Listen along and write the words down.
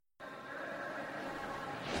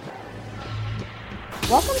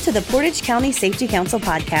Welcome to the Portage County Safety Council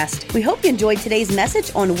podcast. We hope you enjoyed today's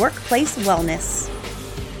message on workplace wellness.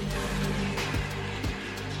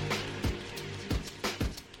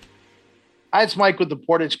 Hi, it's Mike with the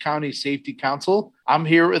Portage County Safety Council. I'm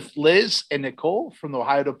here with Liz and Nicole from the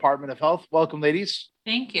Ohio Department of Health. Welcome, ladies.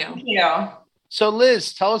 Thank you. Thank you. So,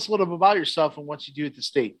 Liz, tell us a little bit about yourself and what you do at the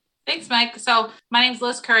state. Thanks, Mike. So my name is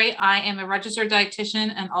Liz Curry. I am a registered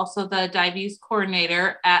dietitian and also the diabetes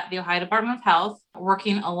coordinator at the Ohio Department of Health,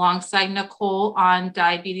 working alongside Nicole on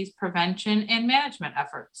diabetes prevention and management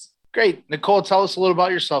efforts. Great. Nicole, tell us a little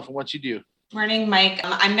about yourself and what you do. Morning, Mike.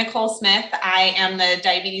 I'm Nicole Smith. I am the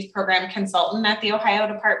diabetes program consultant at the Ohio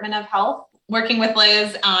Department of Health, working with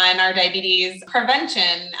Liz on our diabetes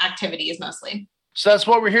prevention activities mostly. So that's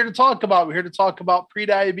what we're here to talk about. We're here to talk about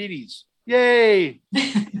prediabetes. Yay.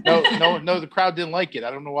 No, the crowd didn't like it.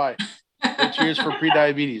 I don't know why. So cheers for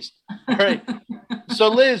prediabetes. All right. So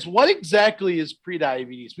Liz, what exactly is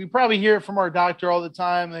prediabetes? We probably hear it from our doctor all the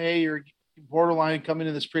time. Hey, you're borderline coming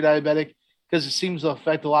into this prediabetic, because it seems to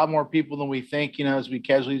affect a lot more people than we think, as we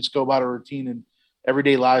casually just go about our routine and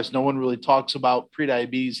everyday lives. No one really talks about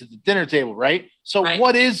prediabetes at the dinner table, right? So Right.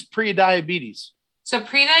 What is prediabetes? So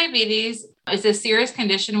prediabetes is a serious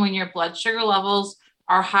condition when your blood sugar levels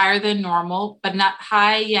are higher than normal, but not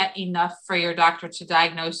high yet enough for your doctor to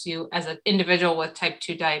diagnose you as an individual with type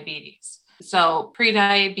 2 diabetes. So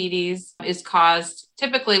prediabetes is caused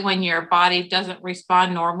typically when your body doesn't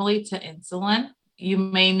respond normally to insulin. You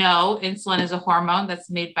may know insulin is a hormone that's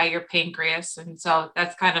made by your pancreas. And so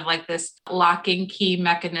that's kind of like this locking key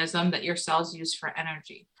mechanism that your cells use for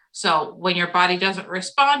energy. So when your body doesn't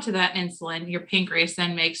respond to that insulin, your pancreas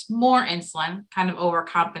then makes more insulin, kind of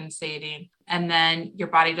overcompensating. And then your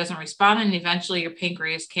body doesn't respond, and eventually your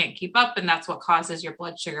pancreas can't keep up. And that's what causes your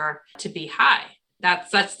blood sugar to be high.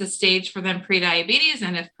 That sets the stage for then prediabetes.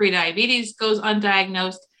 And if prediabetes goes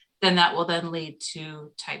undiagnosed, then that will then lead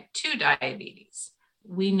to type 2 diabetes.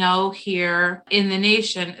 We know here in the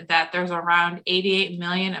nation that there's around 88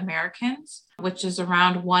 million Americans, which is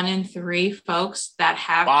around 1 in 3 folks that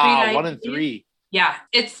have prediabetes. Wow, 1 in 3. Yeah,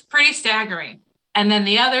 it's pretty staggering. And then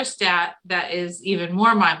the other stat that is even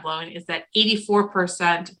more mind-blowing is that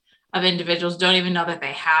 84% of individuals don't even know that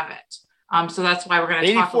they have it. So that's why we're going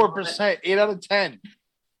to talk about it. 84%, 8 out of 10.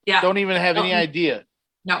 Yeah. Don't even have any idea.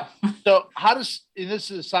 No. So how does, and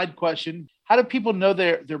this is a side question, how do people know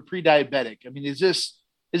they're pre-diabetic? I mean, is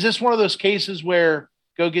this one of those cases where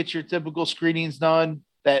go get your typical screenings done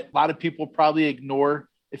that a lot of people probably ignore?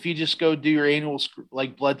 If you just go do your annual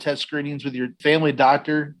blood test screenings with your family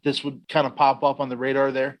doctor, this would kind of pop up on the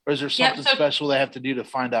radar there? Or is there something special they have to do to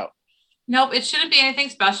find out? Nope, it shouldn't be anything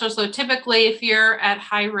special. So typically if you're at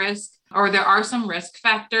high risk, or there are some risk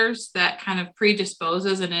factors that kind of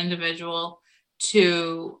predisposes an individual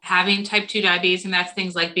to having type 2 diabetes, and that's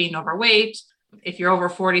things like being overweight, if you're over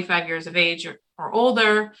 45 years of age or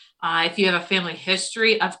older, if you have a family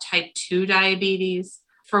history of type 2 diabetes.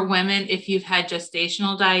 For women, if you've had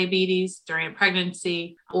gestational diabetes during a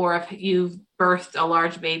pregnancy, or if you've birthed a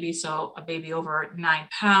large baby, so a baby over 9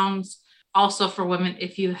 pounds. Also for women,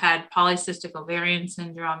 if you had polycystic ovarian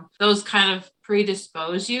syndrome, those kind of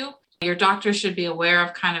predispose you. Your doctor should be aware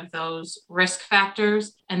of kind of those risk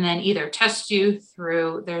factors and then either test you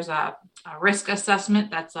through, there's a risk assessment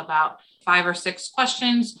that's about 5 or 6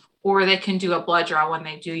 questions, or they can do a blood draw when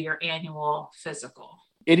they do your annual physical.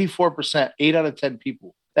 84%, 8 out of 10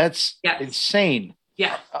 people. That's insane.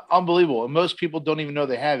 Yeah. Unbelievable. And most people don't even know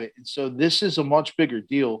they have it. And so this is a much bigger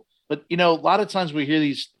deal. But, a lot of times we hear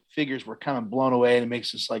these figures, we're kind of blown away, and it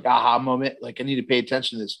makes us like aha moment. Like, I need to pay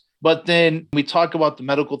attention to this. But then we talk about the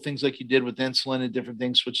medical things like you did with insulin and different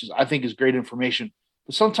things, which I think is great information.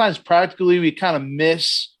 But sometimes practically we kind of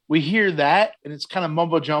we hear that and it's kind of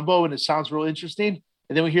mumbo jumbo and it sounds real interesting.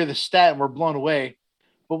 And then we hear the stat and we're blown away.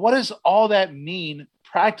 But what does all that mean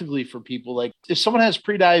practically for people? Like if someone has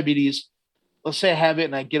prediabetes, let's say I have it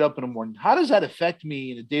and I get up in the morning, how does that affect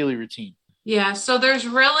me in a daily routine? Yeah, so there's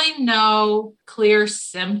really no clear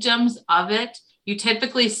symptoms of it. You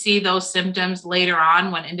typically see those symptoms later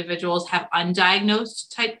on when individuals have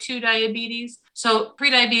undiagnosed type 2 diabetes. So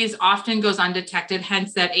prediabetes often goes undetected,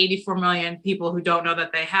 hence that 84 million people who don't know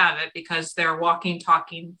that they have it because they're walking,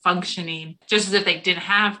 talking, functioning, just as if they didn't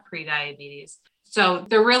have prediabetes. So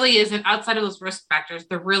there really isn't, outside of those risk factors,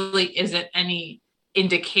 there really isn't any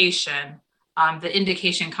indication. The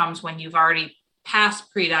indication comes when you've already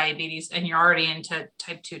passed prediabetes and you're already into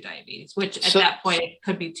type 2 diabetes, which at that point it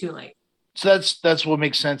could be too late. So that's what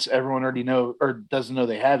makes sense. Everyone already know or doesn't know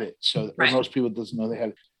they have it. So right. Most people doesn't know they have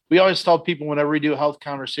it. We always tell people whenever we do a health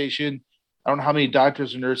conversation, I don't know how many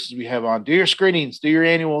doctors and nurses we have on, do your screenings, do your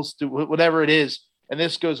annuals, do whatever it is. And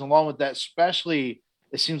this goes along with that, especially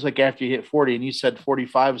it seems like after you hit 40, and you said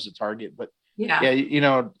 45 is the target, but yeah,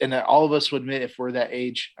 and all of us would admit if we're that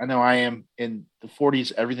age, I know I am in the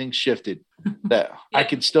 40s, everything's shifted that I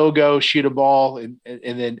could still go shoot a ball. And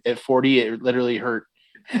then at 40, it literally hurt.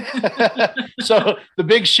 So the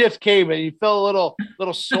big shift came and you felt a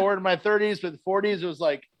little sore in my 30s, but the 40s, it was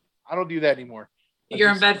like, I don't do that anymore.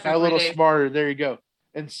 You're in bed for a little smarter. There you go.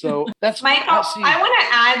 And so that's Michael. I want to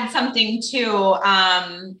add something too.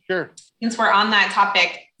 Sure. Since we're on that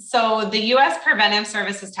topic. So the U.S. Preventive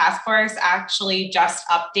Services Task Force actually just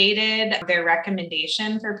updated their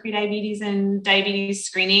recommendation for prediabetes and diabetes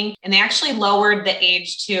screening, and they actually lowered the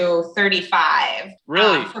age to 35.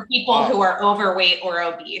 Really? For people who are overweight or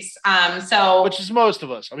obese. Which is most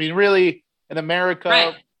of us. I mean, really, in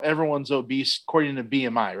America, everyone's obese according to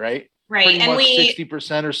BMI, right? Right. Pretty much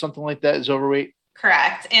 60% or something like that is overweight.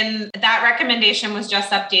 Correct. And that recommendation was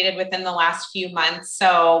just updated within the last few months.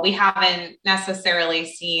 So we haven't necessarily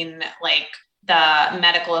seen like the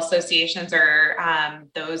medical associations or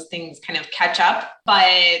those things kind of catch up.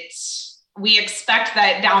 But we expect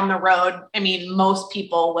that down the road, I mean, most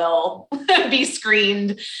people will be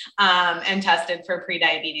screened and tested for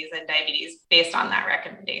prediabetes and diabetes based on that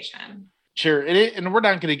recommendation. Sure. And we're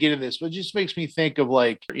not going to get into this, but it just makes me think of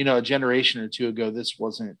like, a generation or two ago, this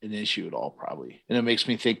wasn't an issue at all, probably. And it makes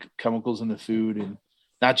me think chemicals in the food and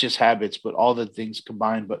not just habits, but all the things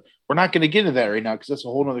combined. But we're not going to get into that right now because that's a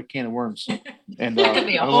whole nother can of worms. And that could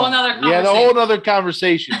be a whole nother conversation. Yeah, the whole nother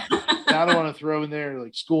conversation. I don't want to throw in there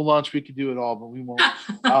like school lunch. We could do it all, but we won't.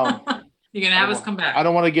 You're going to have us come back. I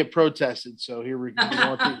don't want to get protested. So here we go.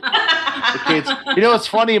 The kids. It's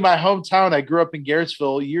funny, in my hometown, I grew up in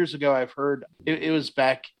Garrettsville. Years ago, I've heard it was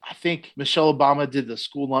back, I think Michelle Obama did the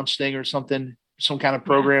school lunch thing or something, some kind of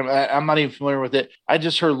program. I'm not even familiar with it. I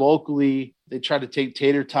just heard locally they tried to take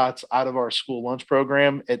tater tots out of our school lunch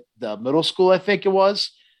program at the middle school, I think it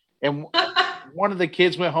was. And one of the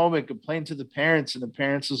kids went home and complained to the parents, and the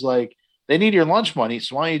parents was like, they need your lunch money,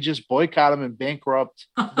 so why don't you just boycott them and bankrupt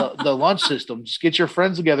the lunch system? Just get your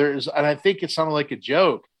friends together. And I think it sounded like a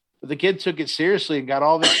joke. But the kid took it seriously and got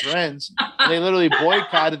all of his friends. And they literally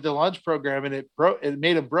boycotted the lunch program, and it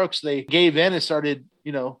made them broke. So they gave in and started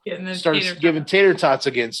giving tater tots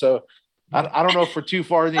again. So I don't know if we're too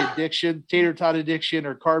far in the addiction, tater tot addiction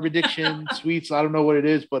or carb addiction, sweets. I don't know what it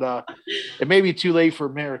is, but it may be too late for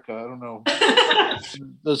America. I don't know.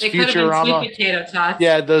 Those Futurama sweet potato tots.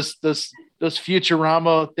 Yeah, those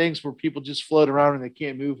Futurama things where people just float around and they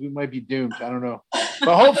can't move. We might be doomed. I don't know.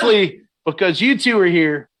 But hopefully, because you two are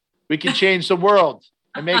here, we can change the world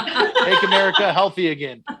and make America healthy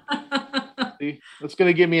again. See? That's going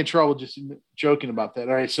to get me in trouble just joking about that.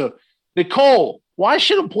 All right. So, Nicole, why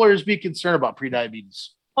should employers be concerned about prediabetes?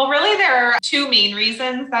 Well, really, there are two main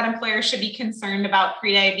reasons that employers should be concerned about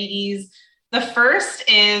prediabetes. The first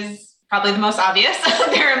is probably the most obvious,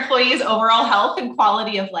 their employees' overall health and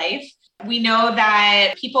quality of life. We know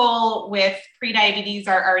that people with prediabetes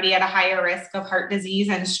are already at a higher risk of heart disease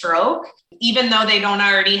and stroke, even though they don't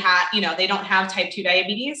already have, they don't have type 2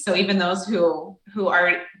 diabetes. So even those who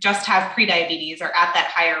are just have prediabetes are at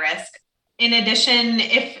that higher risk. In addition,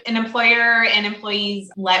 if an employer and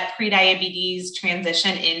employees let prediabetes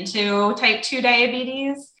transition into type 2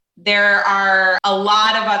 diabetes, there are a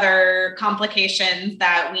lot of other complications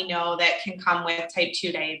that we know that can come with type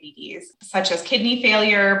 2 diabetes, such as kidney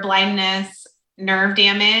failure, blindness, nerve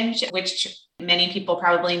damage, which many people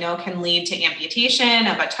probably know can lead to amputation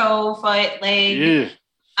of a toe, foot, leg.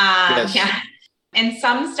 Yes. Yeah. And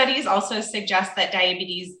some studies also suggest that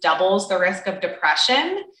diabetes doubles the risk of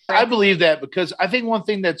depression. I believe that because I think one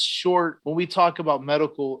thing that's short when we talk about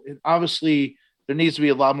medical, and obviously there needs to be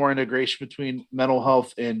a lot more integration between mental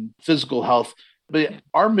health and physical health. But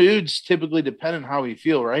our moods typically depend on how we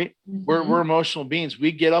feel, right? Mm-hmm. We're emotional beings.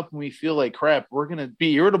 We get up and we feel like crap. We're going to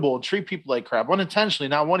be irritable and treat people like crap, unintentionally,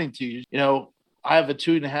 not wanting to. I have a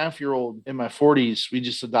 2.5-year-old in my 40s. We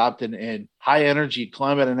just adopted, and high energy,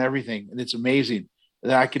 climate and everything. And it's amazing.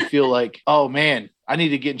 And I could feel like, oh man, I need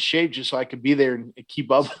to get in shape just so I could be there and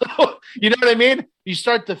keep up. You know what I mean? You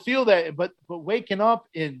start to feel that, but waking up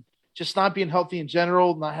and just not being healthy in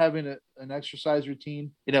general, not having an exercise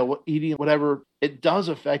routine, eating whatever, it does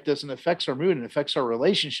affect us and affects our mood and affects our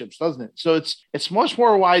relationships, doesn't it? So it's much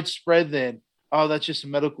more widespread than, oh, that's just a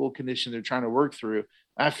medical condition they're trying to work through.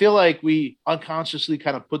 I feel like we unconsciously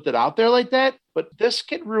kind of put that out there like that, but this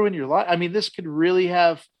could ruin your life. I mean, this could really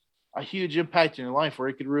have a huge impact in your life where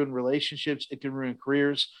it could ruin relationships. It can ruin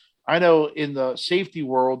careers. I know in the safety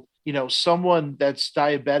world, someone that's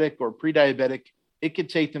diabetic or pre-diabetic, it could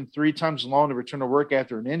take them 3 times as long to return to work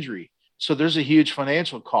after an injury. So there's a huge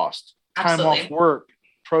financial cost. time Absolutely. off work,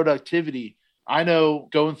 productivity. I know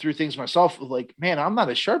going through things myself, like, man, I'm not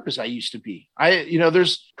as sharp as I used to be.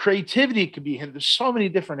 There's creativity could be hidden. There's so many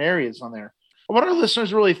different areas on there. I want our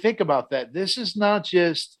listeners really think about that. This is not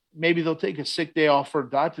just maybe they'll take a sick day off for a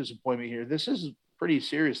doctor's appointment here. This is pretty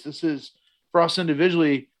serious. This is for us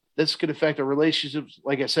individually. This could affect our relationships.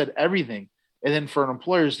 Like I said, everything. And then for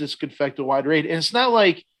employers, this could affect a wide range. And it's not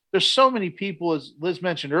like there's so many people, as Liz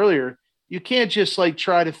mentioned earlier, you can't just like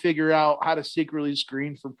try to figure out how to secretly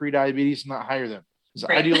screen for prediabetes and not hire them.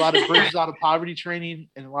 Right. I do a lot of bridges out of poverty training.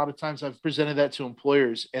 And a lot of times I've presented that to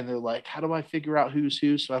employers and they're like, how do I figure out who's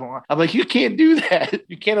who? So I'm like, you can't do that.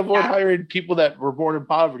 You can't avoid hiring people that were born in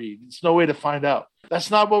poverty. There's no way to find out. That's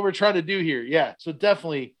not what we're trying to do here. Yeah. So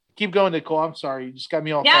definitely keep going, Nicole. I'm sorry. You just got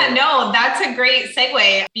me all fired up. No, that's a great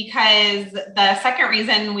segue, because the second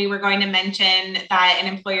reason we were going to mention that an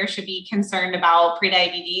employer should be concerned about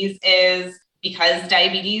prediabetes is because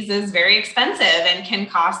diabetes is very expensive and can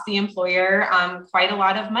cost the employer quite a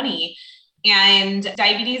lot of money. And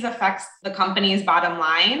diabetes affects the company's bottom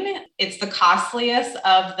line. It's the costliest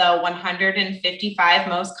of the 155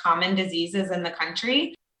 most common diseases in the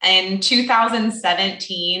country. In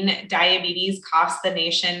 2017, diabetes cost the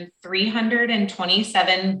nation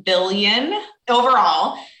 $327 billion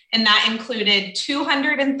overall. And that included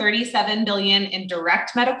 $237 billion in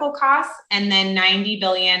direct medical costs and then $90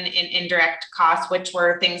 billion in indirect costs, which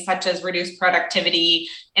were things such as reduced productivity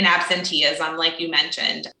and absenteeism, like you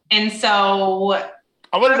mentioned. And so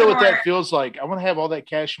I want to know what that feels like. I want to have all that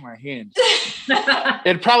cash in my hand.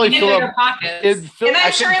 It'd probably fill up pockets. And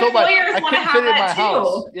I'm sure employers want to have that too.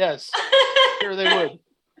 House. Yes, sure they would.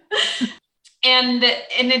 And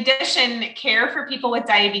in addition, care for people with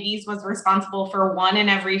diabetes was responsible for 1 in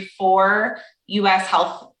every 4 U.S.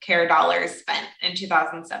 healthcare dollars spent in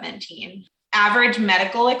 2017. Average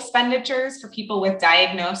medical expenditures for people with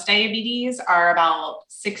diagnosed diabetes are about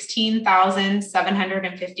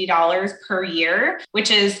 $16,750 per year,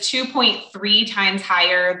 which is 2.3 times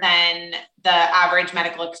higher than the average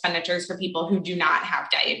medical expenditures for people who do not have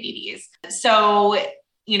diabetes. So,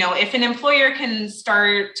 if an employer can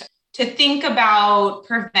start to think about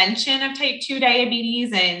prevention of type 2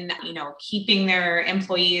 diabetes and, keeping their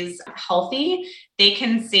employees healthy, they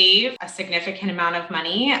can save a significant amount of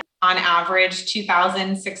money. On average,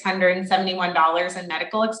 $2,671 in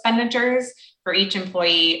medical expenditures for each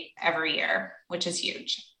employee every year, which is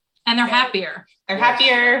huge. And they're happier. They're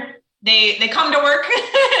happier. They come to work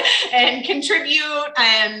and contribute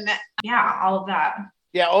and all of that.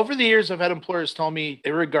 Yeah, over the years, I've had employers tell me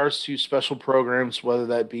in regards to special programs, whether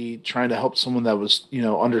that be trying to help someone that was,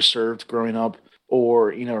 underserved growing up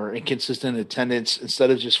or, or inconsistent attendance,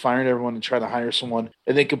 instead of just firing everyone and trying to hire someone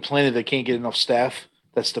and then complaining they can't get enough staff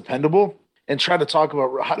that's dependable, and try to talk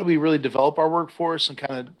about how do we really develop our workforce and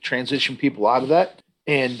kind of transition people out of that.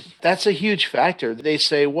 And that's a huge factor. They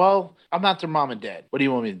say, well, I'm not their mom and dad. What do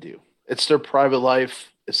you want me to do? It's their private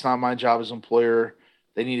life. It's not my job as an employer.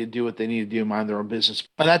 They need to do what they need to do, mind their own business.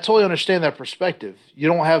 And I totally understand that perspective. You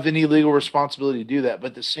don't have any legal responsibility to do that. But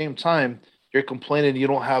at the same time, you're complaining you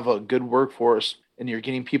don't have a good workforce and you're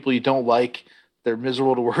getting people you don't like. They're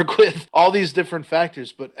miserable to work with, all these different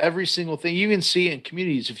factors. But every single thing you even see in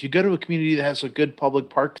communities, if you go to a community that has a good public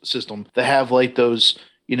park system, they have like those,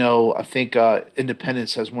 I think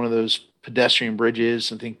Independence has one of those pedestrian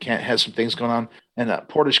bridges. I think Kent has some things going on. And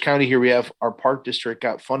Portage County here, we have our park district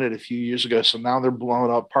got funded a few years ago. So now they're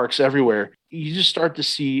blowing up parks everywhere. You just start to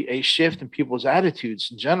see a shift in people's attitudes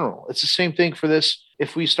in general. It's the same thing for this.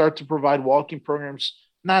 If we start to provide walking programs,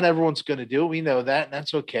 not everyone's going to do it. We know that, and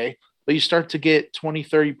that's okay. But you start to get 20,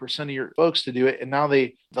 30% of your folks to do it. And now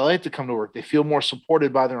they like to come to work. They feel more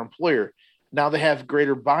supported by their employer. Now they have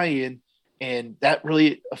greater buy-in, and that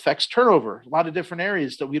really affects turnover. A lot of different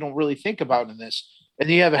areas that we don't really think about in this. And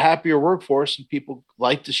you have a happier workforce, and people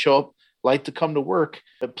like to show up, like to come to work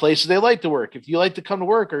at places they like to work. If you like to come to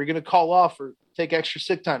work, are you going to call off or take extra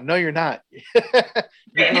sick time? No, you're not. You're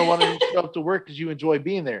going to want to show up to work because you enjoy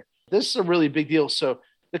being there. This is a really big deal. So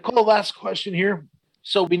Nicole, last question here.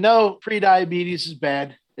 So we know pre-diabetes is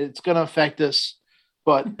bad. It's going to affect us.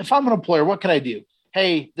 But if I'm an employer, what can I do?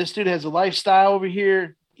 Hey, this dude has a lifestyle over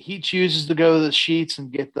here. He chooses to go to the Sheets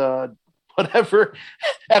and get the whatever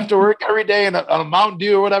after work every day and a Mountain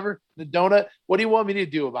Dew or whatever, the donut. What do you want me to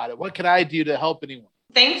do about it? What can I do to help anyone?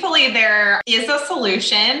 Thankfully, there is a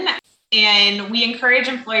solution, and we encourage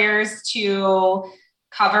employers to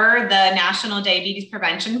cover the National Diabetes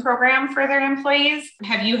Prevention Program for their employees.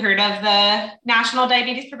 Have you heard of the National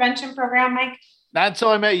Diabetes Prevention Program, Mike? Not until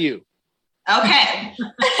I met you. Okay.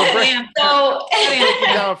 Break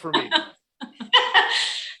it down for me.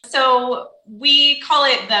 So we call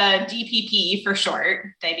it the DPP for short,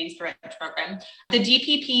 Diabetes Prevention Program. The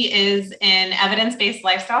DPP is an evidence-based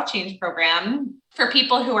lifestyle change program for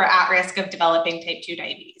people who are at risk of developing type 2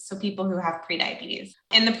 diabetes, so people who have prediabetes.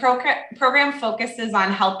 And the program focuses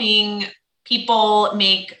on helping people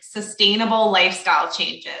make sustainable lifestyle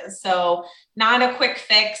changes. So not a quick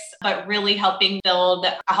fix, but really helping build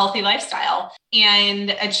a healthy lifestyle and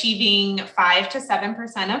achieving 5 to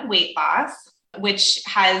 7% of weight loss, which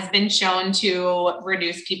has been shown to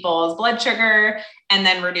reduce people's blood sugar and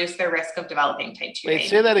then reduce their risk of developing type 2 diabetes.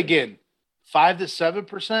 Say that again. 5 to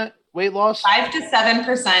 7% weight loss? 5 to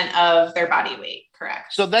 7% of their body weight,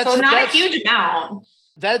 correct. So that's not a huge amount.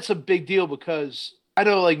 That's a big deal because I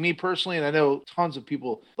know, like me personally, and I know tons of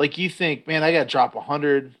people, like you think, man, I got to drop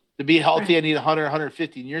 100 to be healthy. I need 100,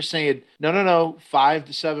 150. And you're saying, no, 5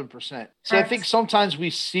 to 7%. So I think sometimes we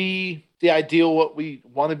see the ideal, what we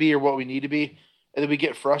want to be or what we need to be. And then we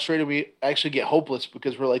get frustrated. We actually get hopeless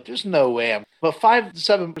because we're like, there's no way. But 5 to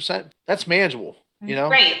 7%, that's manageable, you know?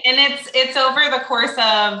 Right. And it's over the course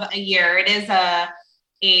of a year. It is a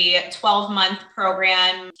 12-month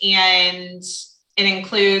program, and it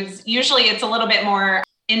includes, usually it's a little bit more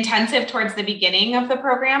intensive towards the beginning of the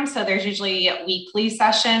program. So there's usually weekly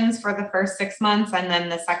sessions for the first 6 months. And then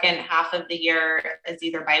the second half of the year is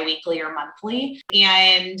either biweekly or monthly.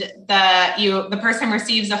 And the person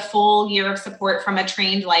receives a full year of support from a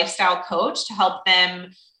trained lifestyle coach to help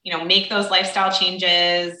them, make those lifestyle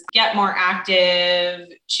changes, get more active,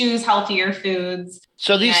 choose healthier foods.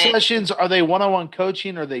 So these sessions, are they one-on-one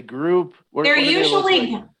coaching? Are they group? They're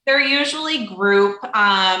usually group. But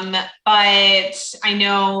I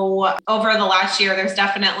know over the last year, there's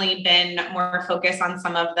definitely been more focus on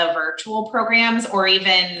some of the virtual programs or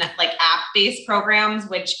even like app-based programs,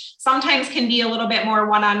 which sometimes can be a little bit more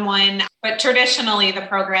one-on-one, but traditionally the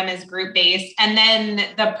program is group-based. And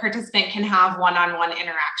then the participant can have one-on-one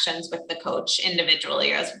interactions with the coach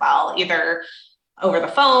individually as well, either over the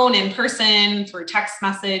phone, in person, through text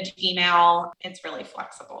message, email. It's really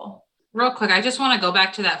flexible. Real quick, I just want to go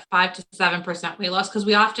back to that 5 to 7% weight loss, because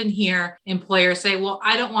we often hear employers say, well,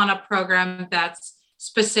 I don't want a program that's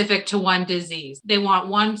specific to one disease. They want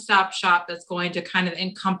one-stop shop that's going to kind of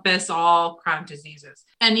encompass all chronic diseases.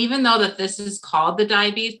 And even though that this is called the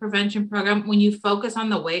Diabetes Prevention Program, when you focus on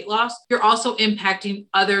the weight loss, you're also impacting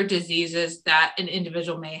other diseases that an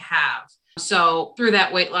individual may have. So through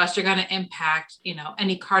that weight loss, you're going to impact,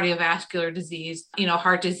 any cardiovascular disease,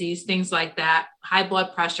 heart disease, things like that, high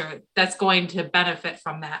blood pressure, that's going to benefit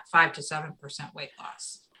from that 5 to 7% weight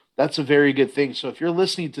loss. That's a very good thing. So if you're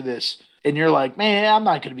listening to this and you're like, man, I'm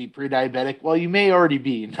not going to be pre-diabetic. Well, you may already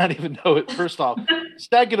be, not even know it, first off.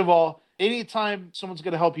 Second of all, anytime someone's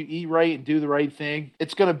going to help you eat right and do the right thing,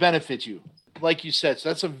 it's going to benefit you, like you said. So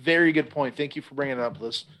that's a very good point. Thank you for bringing it up,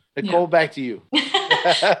 Liz. Nicole, back to you.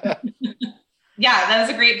 Yeah, that was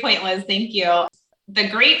a great point, Liz. Thank you. The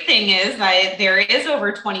great thing is that there is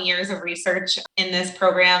over 20 years of research in this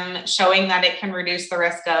program showing that it can reduce the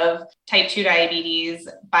risk of type 2 diabetes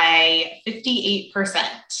by 58%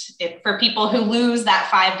 for people who lose that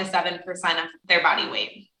 5 to 7% of their body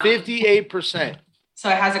weight. 58%. So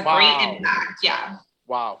it has a great impact. Yeah.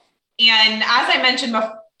 Wow. And as I mentioned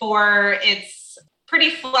before, it's pretty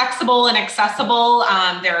flexible and accessible.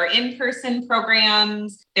 There are in-person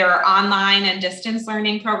programs, there are online and distance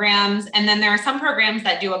learning programs, and then there are some programs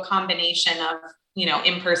that do a combination of,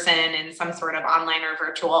 in-person and some sort of online or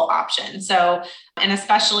virtual option. So, and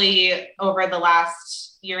especially over the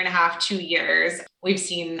last year and a half, 2 years, we've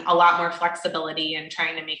seen a lot more flexibility in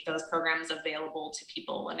trying to make those programs available to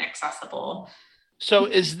people and accessible. So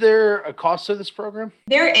is there a cost to this program?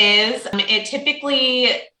 There is. It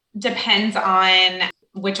typically depends on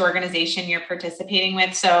which organization you're participating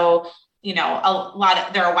with. So, there are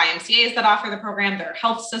YMCAs that offer the program, there are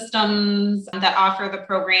health systems that offer the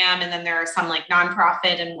program, and then there are some like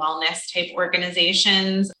nonprofit and wellness type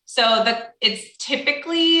organizations. So it's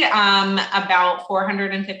typically about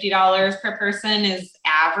 $450 per person is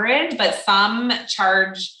average, but some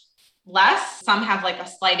charge less. Some have like a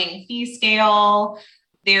sliding fee scale.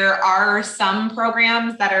 There are some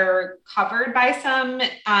programs that are covered by some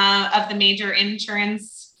of the major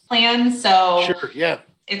insurance plans. So sure, yeah,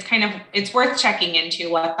 it's worth checking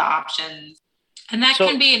into what the options. And that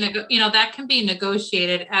can be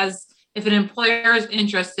negotiated as if an employer is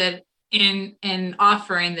interested in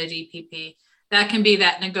offering the DPP, that can be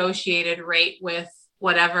that negotiated rate with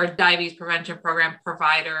whatever diabetes prevention program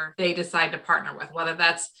provider they decide to partner with, whether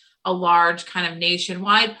that's a large kind of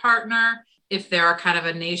nationwide partner, if they're kind of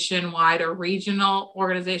a nationwide or regional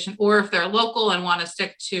organization, or if they're local and want to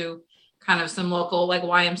stick to kind of some local like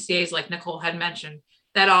YMCAs, like Nicole had mentioned,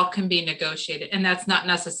 that all can be negotiated. And that's not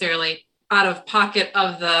necessarily out of pocket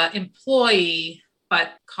of the employee,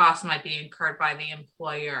 but costs might be incurred by the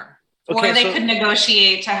employer. Okay, or they could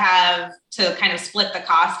negotiate to kind of split the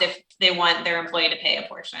cost if they want their employee to pay a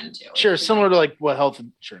portion too. Sure, similar to like what health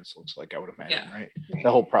insurance looks like, I would imagine, right? The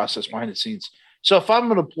whole process behind the scenes. So if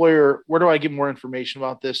I'm an employer, where do I get more information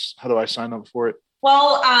about this? How do I sign up for it?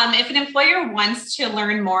 Well, if an employer wants to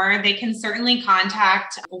learn more, they can certainly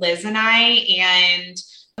contact Liz and I, and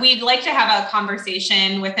we'd like to have a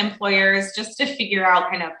conversation with employers just to figure out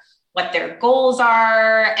kind of what their goals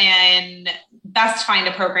are and best find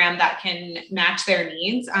a program that can match their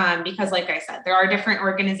needs. Because like I said, there are different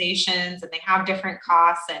organizations and they have different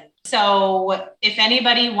costs. And so if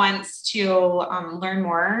anybody wants to learn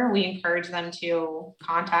more, we encourage them to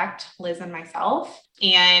contact Liz and myself,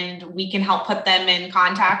 and we can help put them in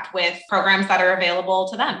contact with programs that are available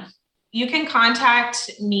to them. You can contact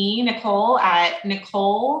me, Nicole, at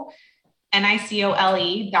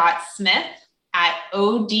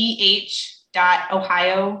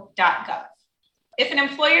nicole.smith@odh.ohio.gov. If an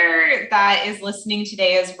employer that is listening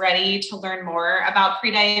today is ready to learn more about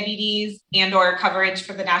prediabetes and or coverage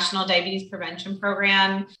for the National Diabetes Prevention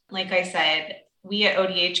Program, like I said, we at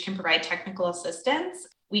ODH can provide technical assistance.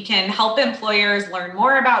 We can help employers learn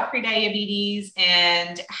more about prediabetes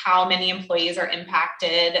and how many employees are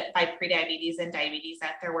impacted by prediabetes and diabetes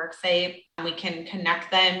at their work site. We can connect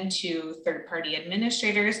them to third-party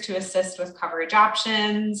administrators to assist with coverage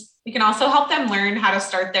options. We can also help them learn how to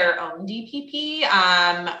start their own DPP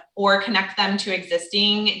or connect them to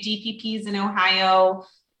existing DPPs in Ohio,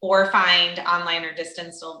 or find online or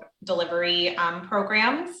distance delivery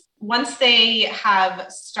programs. Once they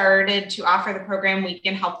have started to offer the program, we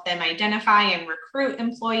can help them identify and recruit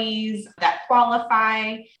employees that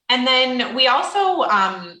qualify. And then we also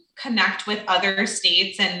connect with other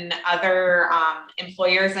states and other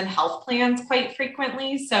employers and health plans quite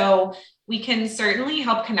frequently. So we can certainly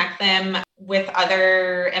help connect them with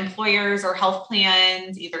other employers or health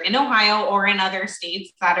plans, either in Ohio or in other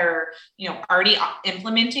states that are, already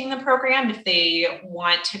implementing the program, if they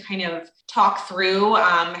want to kind of talk through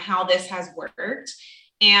how this has worked,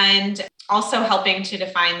 and also helping to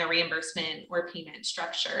define the reimbursement or payment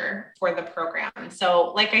structure for the program.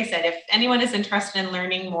 So like I said, if anyone is interested in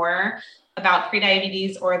learning more about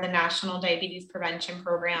prediabetes or the National Diabetes Prevention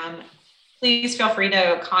Program, please feel free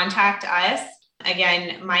to contact us.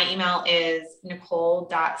 Again, my email is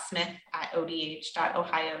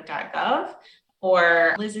nicole.smith@odh.ohio.gov,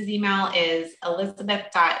 or Liz's email is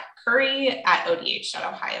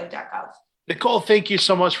elizabeth.curry@odh.ohio.gov. Nicole, thank you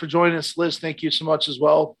so much for joining us. Liz, thank you so much as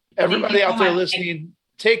well. Everybody out there listening,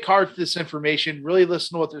 take heart to this information. Really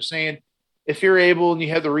listen to what they're saying. If you're able and you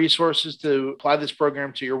have the resources to apply this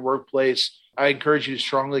program to your workplace, I encourage you to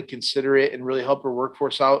strongly consider it and really help your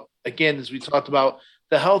workforce out. Again, as we talked about,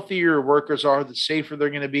 the healthier workers are, the safer they're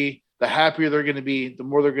going to be, the happier they're going to be, the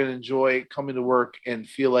more they're going to enjoy coming to work and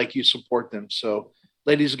feel like you support them. So,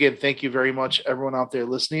 ladies, again, thank you very much. Everyone out there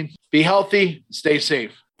listening, be healthy, stay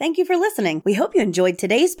safe. Thank you for listening. We hope you enjoyed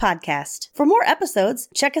today's podcast. For more episodes,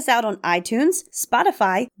 check us out on iTunes,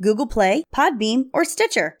 Spotify, Google Play, Podbean, or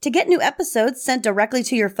Stitcher. To get new episodes sent directly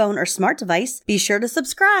to your phone or smart device, be sure to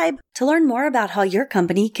subscribe. To learn more about how your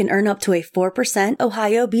company can earn up to a 4%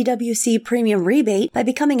 Ohio BWC premium rebate by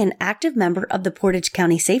becoming an active member of the Portage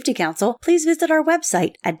County Safety Council, please visit our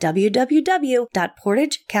website at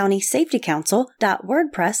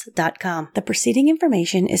www.portagecountySafetyCouncil.wordpress.com. The preceding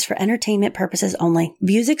information is for entertainment purposes only.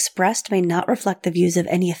 Views expressed may not reflect the views of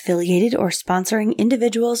any affiliated or sponsoring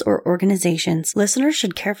individuals or organizations. Listeners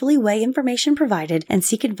should carefully weigh information provided and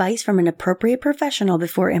seek advice from an appropriate professional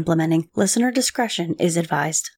before implementing. Listener discretion is advised.